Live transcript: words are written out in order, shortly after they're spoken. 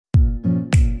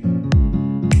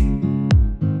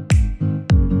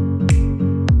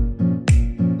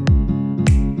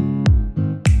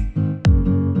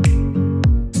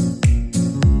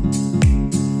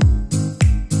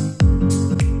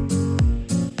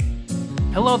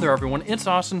Hello there everyone, it's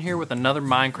Austin here with another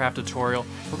Minecraft tutorial.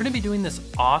 We're going to be doing this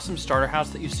awesome starter house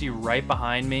that you see right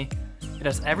behind me. It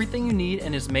has everything you need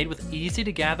and is made with easy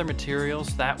to gather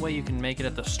materials, that way you can make it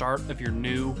at the start of your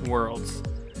new worlds.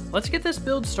 Let's get this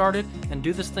build started and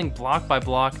do this thing block by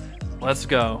block. Let's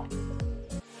go.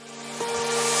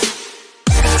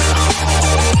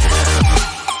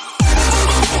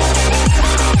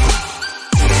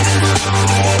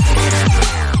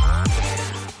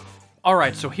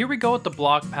 Alright, so here we go with the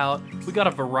block palette. We got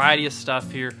a variety of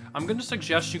stuff here. I'm going to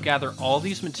suggest you gather all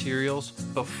these materials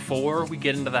before we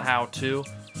get into the how-to.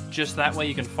 Just that way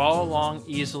you can follow along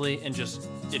easily and just,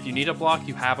 if you need a block,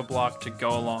 you have a block to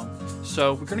go along.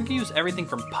 So we're going to use everything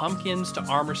from pumpkins to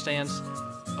armor stands,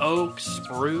 oak,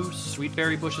 spruce,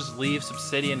 sweetberry bushes, leaves,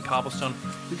 obsidian, cobblestone.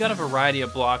 We've got a variety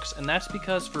of blocks, and that's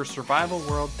because for a survival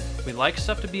world, we like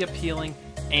stuff to be appealing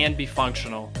and be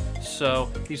functional. So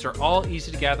these are all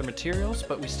easy to gather materials,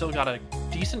 but we still got a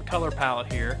decent color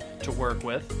palette here to work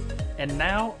with. And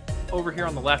now over here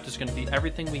on the left is going to be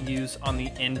everything we use on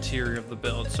the interior of the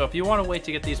build. So if you want to wait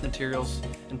to get these materials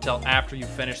until after you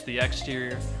finish the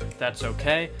exterior, that's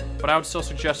okay. But I would still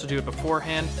suggest to do it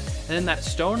beforehand. And then that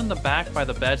stone in the back by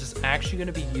the beds is actually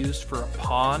going to be used for a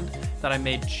pond that I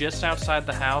made just outside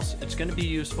the house. It's going to be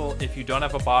useful if you don't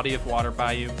have a body of water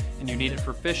by you and you need it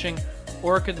for fishing,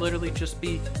 or it could literally just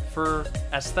be for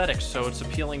aesthetics, so it's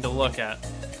appealing to look at.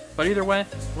 But either way,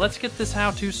 let's get this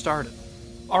how-to started.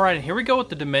 Alright, here we go with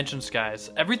the dimensions,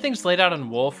 guys. Everything's laid out in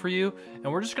wool for you,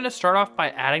 and we're just going to start off by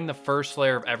adding the first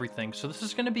layer of everything. So this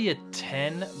is going to be a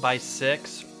 10 by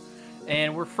 6,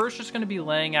 and we're first just going to be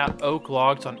laying out oak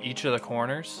logs on each of the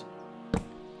corners.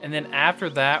 And then after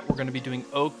that, we're going to be doing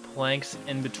oak planks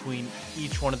in between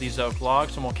each one of these oak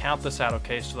logs, and we'll count this out,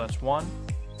 okay? So that's 1,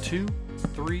 2,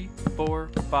 3, 4,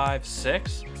 5,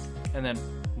 6, and then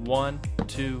 1,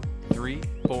 2, 3,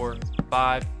 4,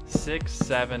 5, 6,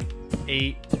 7,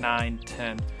 8, 9,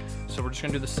 10. So we're just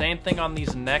going to do the same thing on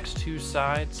these next two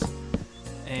sides.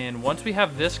 And once we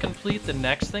have this complete, the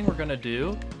next thing we're going to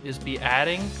do is be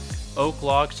adding oak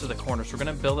logs to the corners. We're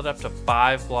going to build it up to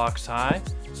 5 blocks high.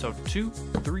 So 2,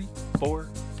 3, 4,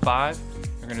 5.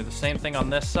 We're going to do the same thing on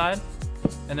this side.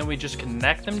 And then we just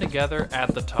connect them together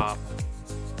at the top.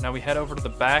 Now we head over to the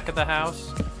back of the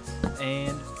house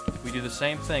and we do the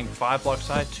same thing. 5 blocks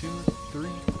high, 2, 3,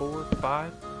 4,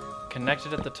 5.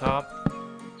 Connected at the top.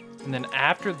 And then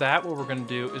after that, what we're going to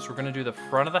do is we're going to do the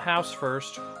front of the house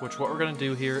first, which what we're going to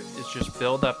do here is just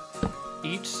build up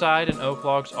each side in oak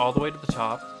logs all the way to the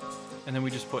top. And then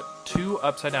we just put 2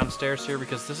 upside down stairs here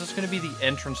because this is going to be the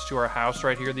entrance to our house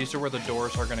right here. These are where the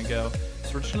doors are going to go.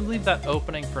 So we're just going to leave that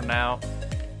opening for now.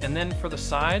 And then for the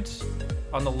sides,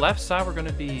 on the left side, we're going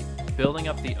to be building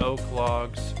up the oak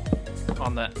logs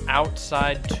on the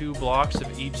outside 2 blocks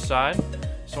of each side.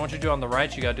 So once you do on the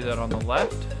right, you got to do that on the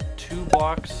left, 2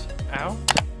 blocks out,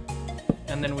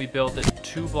 and then we build it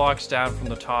 2 blocks down from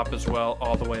the top as well,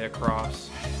 all the way across.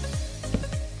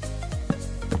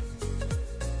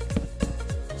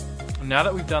 Now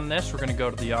that we've done this, we're going to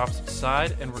go to the opposite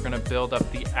side, and we're going to build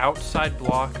up the outside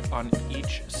block on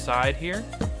each side here.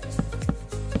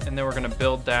 And then we're going to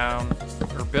build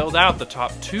out the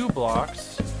top 2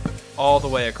 blocks all the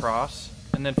way across.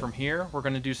 And then from here, we're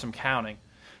going to do some counting.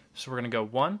 So we're going to go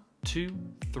 1, 2,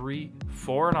 3,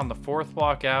 4. And on the 4th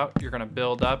block out, you're going to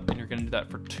build up and you're going to do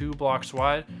that for 2 blocks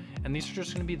wide. And these are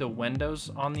just going to be the windows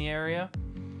on the area.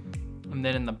 And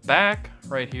then in the back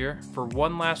right here, for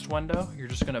one last window, you're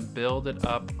just going to build it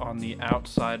up on the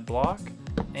outside block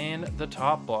and the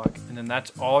top block. And then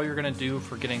that's all you're going to do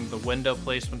for getting the window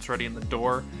placements ready in the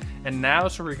door. And now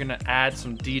is where we're going to add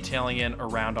some detailing in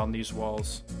around on these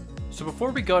walls. So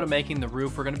before we go to making the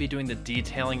roof, we're going to be doing the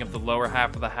detailing of the lower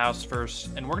half of the house first.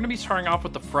 And we're going to be starting off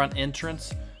with the front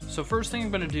entrance. So first thing I'm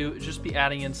going to do is just be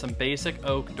adding in some basic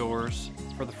oak doors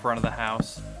for the front of the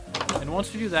house. And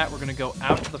once we do that, we're going to go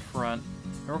out to the front.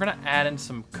 And we're going to add in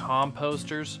some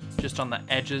composters just on the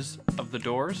edges of the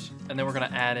doors. And then we're going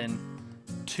to add in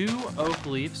 2 oak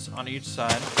leaves on each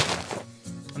side.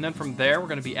 And then from there, we're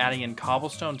going to be adding in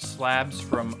cobblestone slabs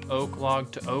from oak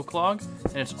log to oak log.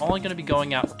 And it's only going to be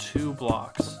going out 2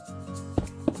 blocks.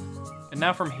 And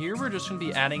now from here, we're just going to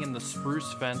be adding in the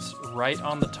spruce fence right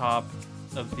on the top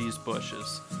of these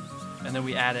bushes. And then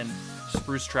we add in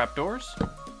spruce trapdoors.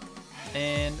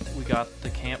 And we got the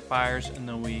campfires, and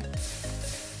then we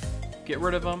get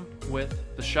rid of them with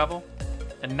the shovel.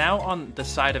 And now on the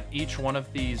side of each one of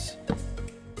these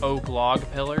oak log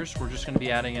pillars, we're just going to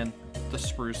be adding in the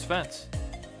spruce fence.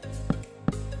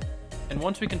 And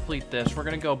once we complete this, we're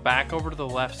going to go back over to the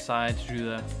left side to do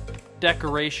the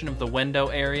decoration of the window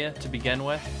area to begin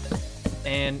with.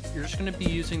 And you're just going to be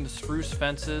using the spruce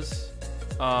fences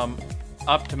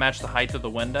up to match the height of the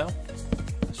window.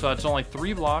 So it's only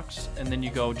 3 blocks, and then you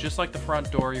go just like the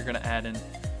front door. You're going to add in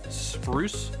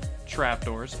spruce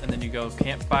trapdoors, and then you go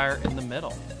campfire in the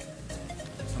middle.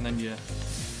 And then you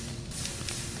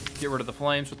get rid of the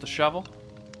flames with the shovel.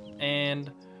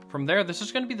 And from there, this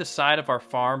is going to be the side of our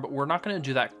farm, but we're not going to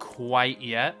do that quite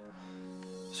yet.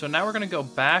 So now we're going to go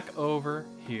back over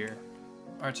here.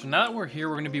 All right, so now that we're here,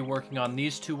 we're going to be working on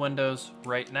these 2 windows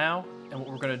right now. And what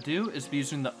we're going to do is be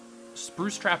using the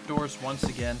spruce trapdoors once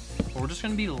again. But we're just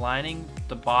going to be lining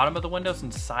the bottom of the windows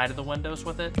and side of the windows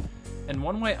with it. And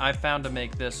one way I found to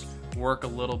make this work a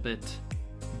little bit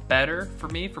better for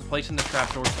me for placing the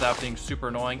trapdoors without being super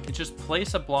annoying is just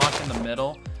place a block in the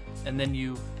middle, and then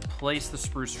you place the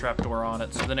spruce trapdoor on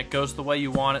it. So then it goes the way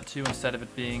you want it to, instead of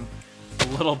it being a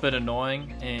little bit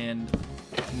annoying and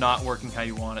not working how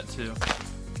you want it to.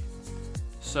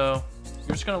 So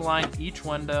you're just going to line each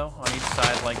window on each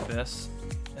side like this,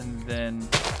 and then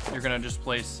you're going to just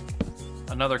place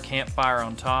another campfire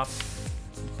on top.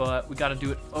 But we got to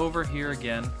do it over here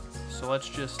again. So let's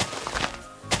just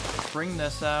bring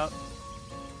this out.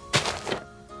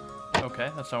 Okay,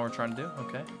 that's not what we're trying to do.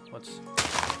 Okay, let's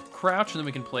crouch, and then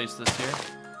we can place this here.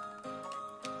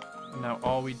 Now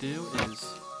all we do is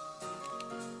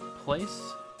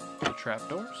place the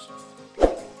trapdoors.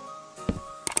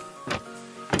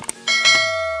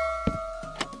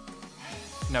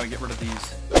 Now we get rid of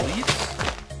these leaves,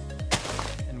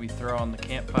 and we throw on the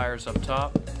campfires up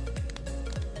top.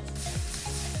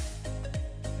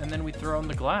 And then we throw in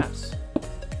the glass,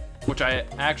 which I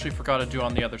actually forgot to do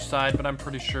on the other side, but I'm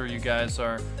pretty sure you guys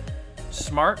are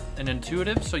smart and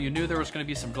intuitive, so you knew there was going to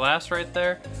be some glass right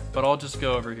there. But I'll just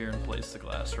go over here and place the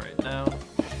glass right now,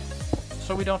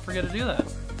 so we don't forget to do that.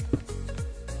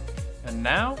 And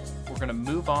now we're going to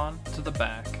move on to the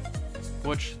back,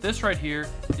 which this right here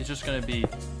is just going to be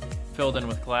filled in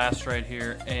with glass right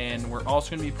here. And we're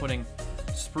also going to be putting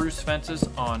spruce fences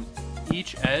on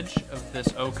each edge of this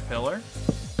oak pillar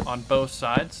on both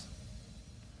sides.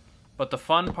 But the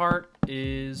fun part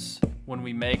is when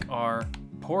we make our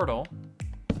portal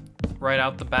right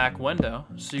out the back window,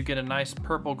 so you get a nice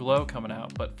purple glow coming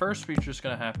out. But first we're just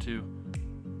gonna have to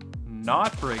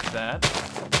not break that.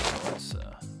 So let's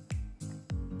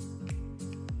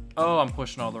oh, I'm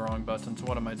pushing all the wrong buttons.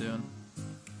 What am I doing?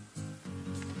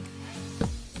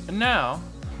 And now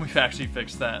we've actually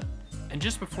fixed that. And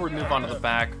just before we move on to the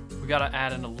back, we gotta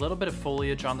add in a little bit of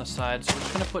foliage on the side. So we're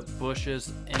just gonna put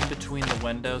bushes in between the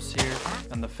windows here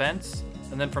and the fence.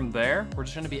 And then from there, we're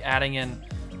just gonna be adding in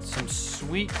some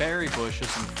sweet berry bushes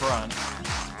in front.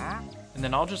 And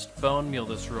then I'll just bone meal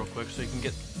this real quick so you can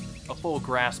get a full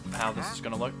grasp of how this is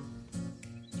gonna look.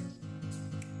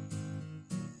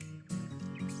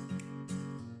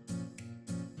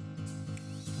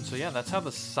 So yeah, that's how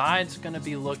the side's gonna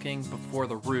be looking before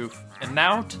the roof. And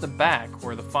now to the back,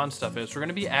 where the fun stuff is. We're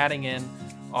gonna be adding in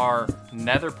our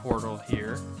Nether Portal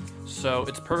here. So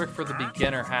it's perfect for the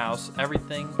beginner house.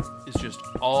 Everything is just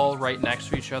all right next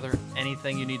to each other.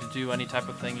 Anything you need to do, any type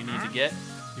of thing you need to get,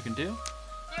 you can do.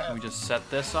 And we just set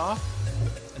this off.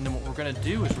 And then what we're gonna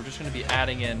do is we're just gonna be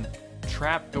adding in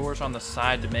trap doors on the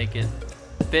side to make it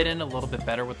fit in a little bit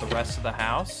better with the rest of the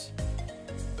house.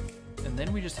 And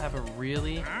then we just have a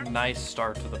really nice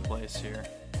start to the place here.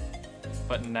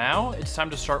 But now it's time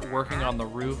to start working on the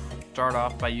roof. Start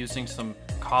off by using some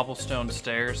cobblestone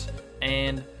stairs.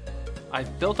 And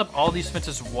I've built up all these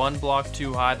fences 1 block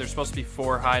too high. They're supposed to be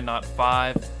 4 high, not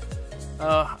 5.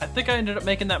 I think I ended up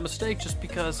making that mistake just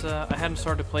because I hadn't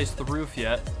started to place the roof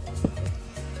yet.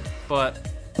 But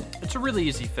it's a really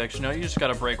easy fix, you know, you just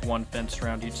gotta break 1 fence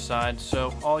around each side.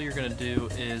 So all you're gonna do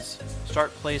is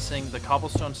start placing the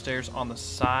cobblestone stairs on the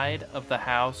side of the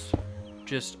house,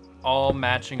 just all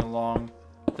matching along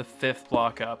the 5th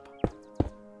block up.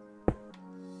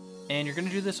 And you're gonna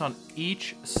do this on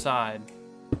each side.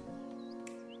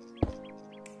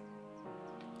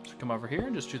 So come over here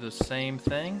and just do the same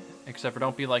thing, except for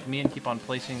don't be like me and keep on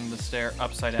placing the stair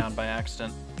upside down by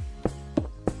accident.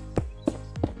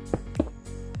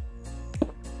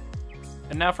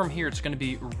 And now from here, it's going to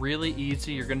be really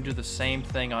easy. You're going to do the same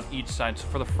thing on each side. So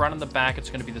for the front and the back, it's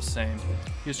going to be the same.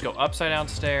 You just go upside down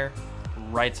stair,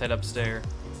 right side up stair,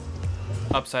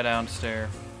 upside down stair,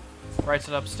 right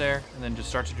side up stair, and then just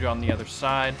start to do it on the other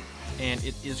side. And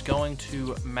it is going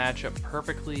to match up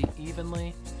perfectly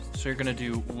evenly. So you're going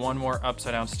to do 1 more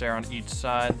upside down stair on each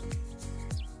side.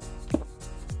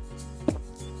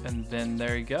 And then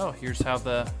there you go. Here's how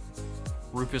the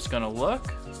roof is going to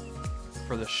look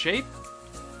for the shape.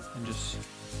 And just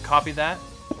copy that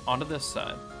onto this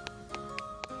side.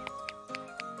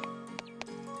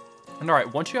 And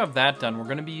alright, once you have that done, we're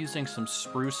going to be using some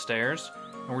spruce stairs.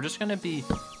 And we're just going to be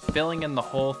filling in the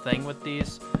whole thing with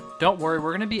these. Don't worry, we're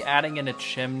going to be adding in a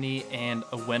chimney and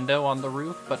a window on the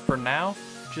roof. But for now,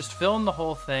 just fill in the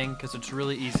whole thing because it's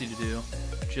really easy to do.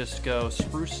 Just go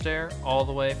spruce stair all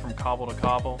the way from cobble to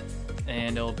cobble.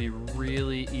 And it'll be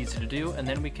really easy to do. And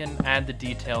then we can add the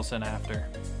details in after.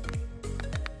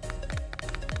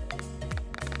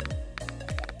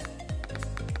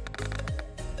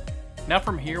 Now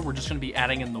from here, we're just going to be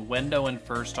adding in the window in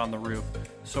first on the roof.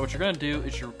 So what you're going to do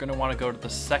is you're going to want to go to the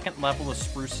second level of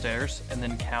spruce stairs and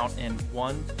then count in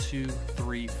 1, 2,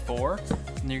 3, 4. And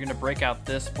then you're going to break out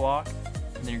this block,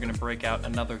 and then you're going to break out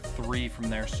another 3 from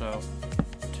there. So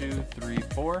 2, 3,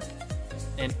 4.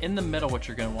 And in the middle, what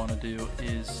you're going to want to do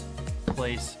is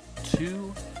place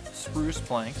 2 spruce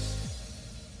planks.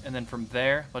 And then from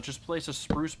there, let's just place a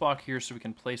spruce block here so we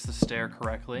can place the stair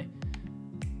correctly.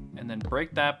 And then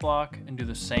break that block and do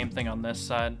the same thing on this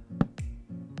side.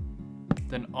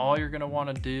 Then all you're going to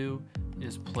want to do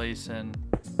is place in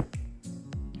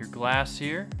your glass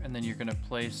here, and then you're going to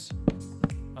place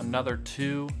another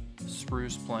 2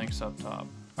 spruce planks up top.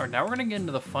 All right, now we're going to get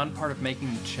into the fun part of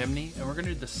making the chimney, and we're going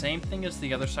to do the same thing as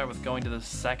the other side with going to the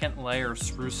second layer of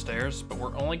spruce stairs, but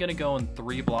we're only going to go in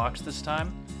 3 blocks this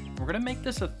time. We're going to make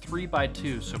this a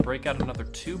 3x2, so break out another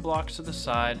 2 blocks to the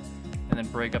side, and then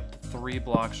break up the 3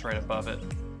 blocks right above it.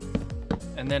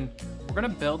 And then we're going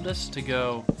to build this to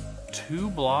go 2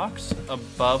 blocks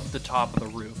above the top of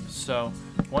the roof. So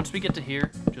once we get to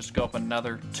here, just go up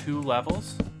another 2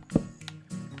 levels.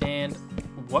 And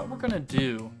what we're going to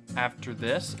do after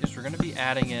this is we're going to be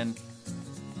adding in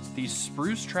these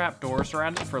spruce trapdoors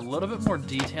around it for a little bit more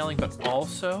detailing, but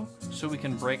also so we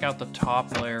can break out the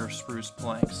top layer of spruce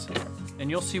planks. And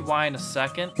you'll see why in a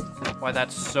second, why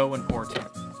that's so important.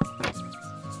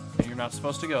 You're not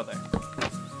supposed to go there.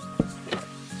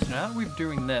 So now that we're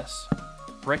doing this,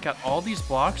 break out all these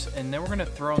blocks, and then we're going to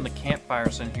throw in the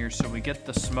campfires in here so we get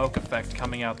the smoke effect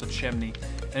coming out the chimney.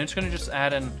 And it's going to just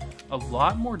add in a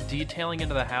lot more detailing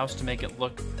into the house to make it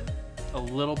look a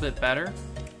little bit better.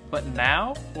 But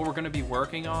now what we're going to be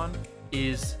working on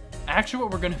is actually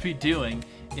what we're going to be doing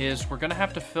is we're going to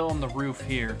have to fill in the roof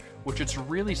here, which it's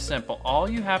really simple. All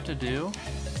you have to do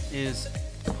is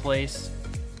place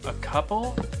a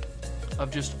couple of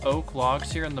just oak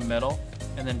logs here in the middle,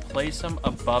 and then place them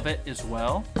above it as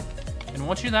well. And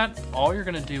once you do that, all you're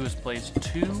going to do is place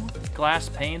 2 glass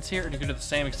panes here, and you're going to do the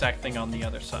same exact thing on the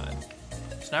other side.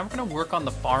 So now we're going to work on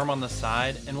the farm on the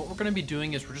side, and what we're going to be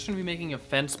doing is we're just going to be making a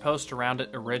fence post around it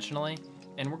originally,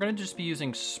 and we're going to just be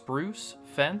using spruce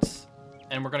fence,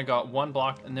 and we're going to go out 1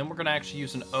 block, and then we're going to actually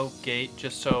use an oak gate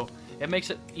just so it makes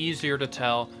it easier to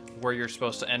tell where you're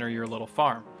supposed to enter your little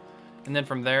farm. And then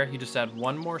from there, you just add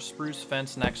 1 more spruce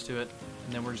fence next to it,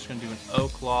 and then we're just going to do an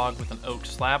oak log with an oak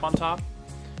slab on top.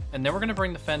 And then we're going to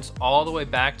bring the fence all the way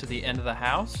back to the end of the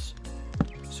house.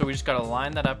 So we just got to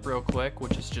line that up real quick,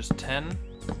 which is just 10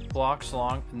 blocks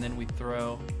long, and then we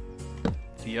throw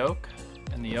the oak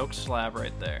and the oak slab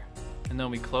right there. And then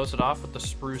we close it off with the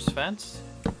spruce fence.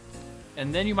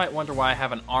 And then you might wonder why I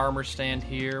have an armor stand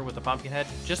here with a pumpkin head.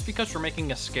 Just because we're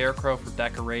making a scarecrow for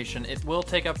decoration, it will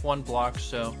take up 1 block,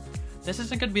 so this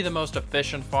isn't going to be the most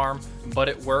efficient farm, but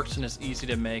it works and is easy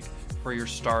to make for your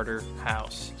starter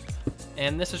house.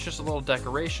 And this is just a little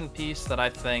decoration piece that I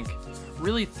think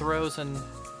really throws in,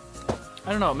 I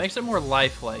don't know, it makes it more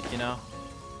lifelike, you know?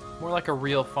 More like a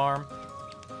real farm.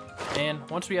 And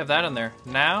once we have that in there,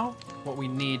 now what we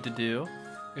need to do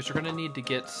is we're going to need to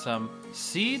get some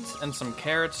seeds and some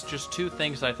carrots, just 2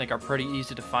 things that I think are pretty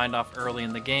easy to find off early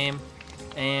in the game.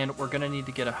 And we're going to need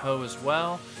to get a hoe as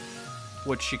well,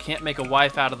 which you can't make a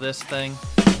wife out of this thing.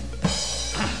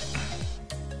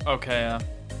 Okay,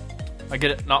 I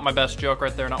get it, not my best joke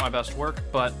right there, not my best work,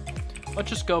 but let's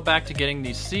just go back to getting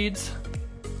these seeds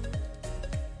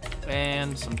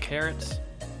and some carrots.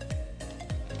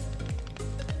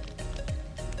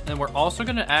 And we're also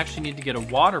going to actually need to get a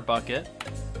water bucket,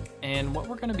 and what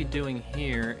we're going to be doing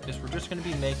here is we're just going to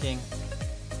be making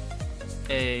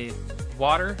a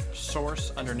water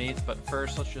source underneath, but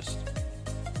first let's just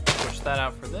switch that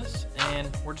out for this, and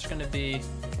we're just going to be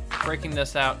breaking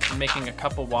this out and making a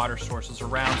couple water sources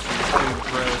around so your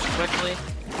food grows quickly.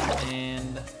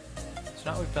 And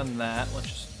so now we've done that, let's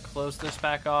just close this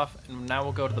back off, and now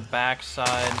we'll go to the back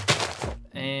side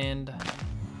and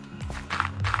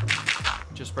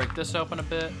just break this open a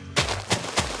bit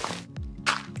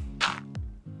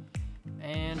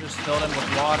and just fill it in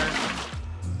with water.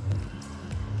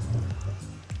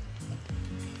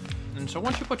 And so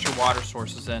once you put your water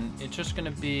sources in, it's just going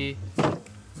to be,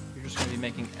 you're just going to be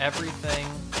making everything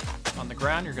on the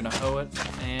ground. You're going to hoe it,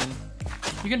 and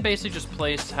You can basically just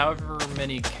place however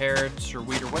many carrots or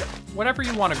wheat or whatever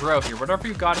you want to grow here. Whatever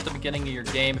you got at the beginning of your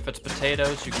game. If it's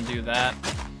potatoes, you can do that.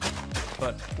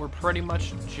 But we're pretty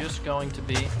much just going to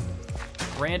be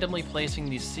randomly placing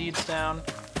these seeds down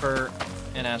for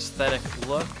an aesthetic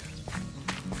look.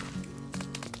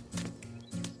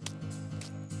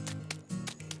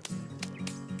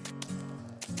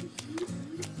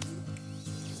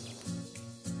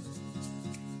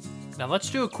 Now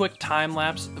let's do a quick time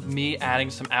lapse of me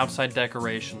adding some outside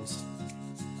decorations.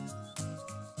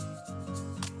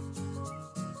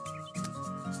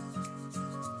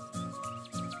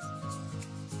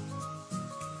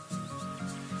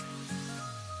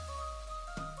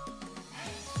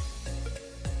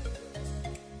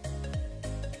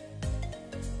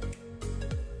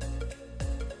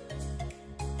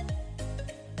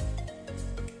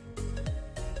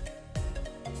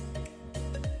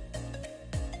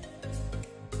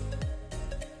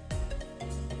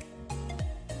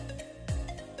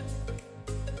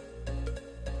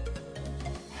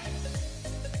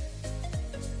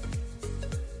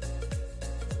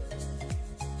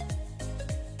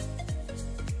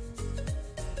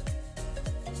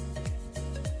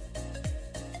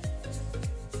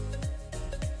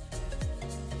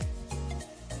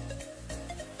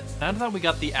 Now that we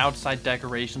got the outside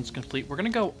decorations complete, we're gonna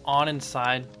go on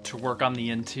inside to work on the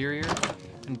interior.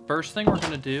 And first thing we're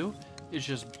gonna do is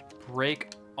just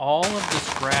break all of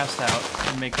this grass out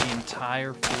and make the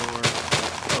entire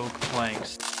floor oak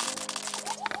planks.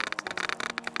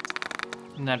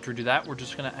 And after we do that, we're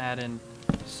just gonna add in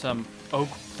some oak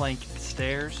plank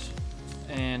stairs.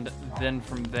 And then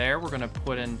from there, we're gonna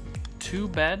put in 2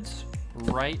 beds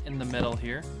right in the middle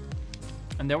here.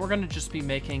 And then we're gonna just be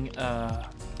making a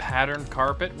pattern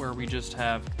carpet where we just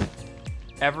have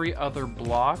every other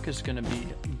block is going to be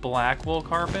black wool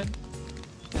carpet,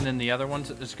 and then the other ones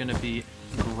is going to be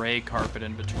gray carpet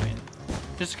in between.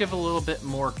 Just give a little bit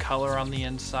more color on the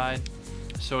inside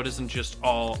so it isn't just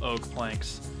all oak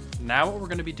planks. Now what we're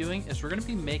going to be doing is we're going to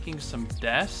be making some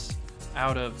desks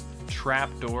out of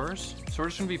trap doors. So we're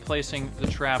just going to be placing the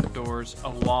trap doors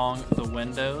along the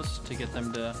windows to get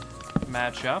them to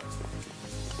match up.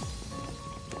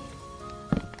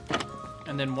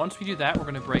 And then once we do that, we're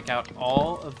going to break out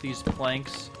all of these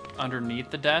planks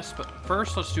underneath the desk. But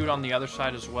first, let's do it on the other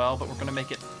side as well. But we're going to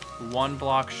make it 1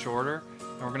 block shorter.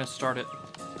 And we're going to start it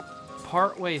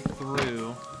partway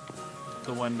through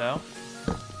the window.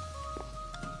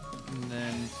 And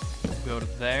then go to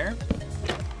there.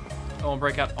 And we'll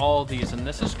break out all of these. And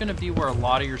this is going to be where a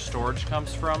lot of your storage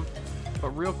comes from.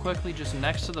 But real quickly, just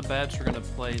next to the beds, we're going to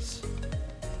place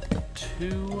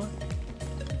 2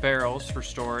 barrels for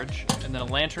storage, and then a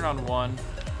lantern on one,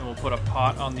 and we'll put a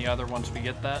pot on the other once we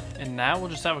get that. And now we'll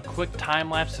just have a quick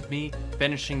time lapse of me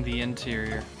finishing the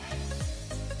interior.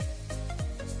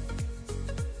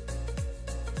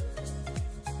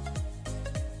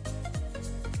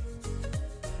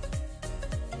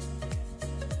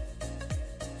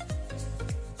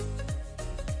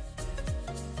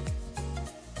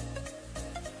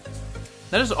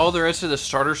 That is all there is to the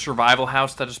starter survival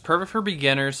house that is perfect for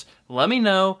beginners. Let me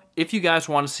know if you guys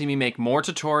want to see me make more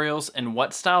tutorials and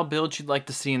what style builds you'd like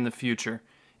to see in the future.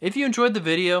 If you enjoyed the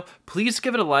video, please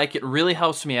give it a like, it really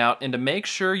helps me out, and to make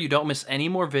sure you don't miss any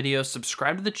more videos,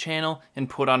 subscribe to the channel and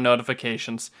put on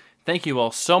notifications. Thank you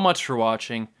all so much for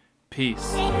watching.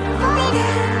 Peace.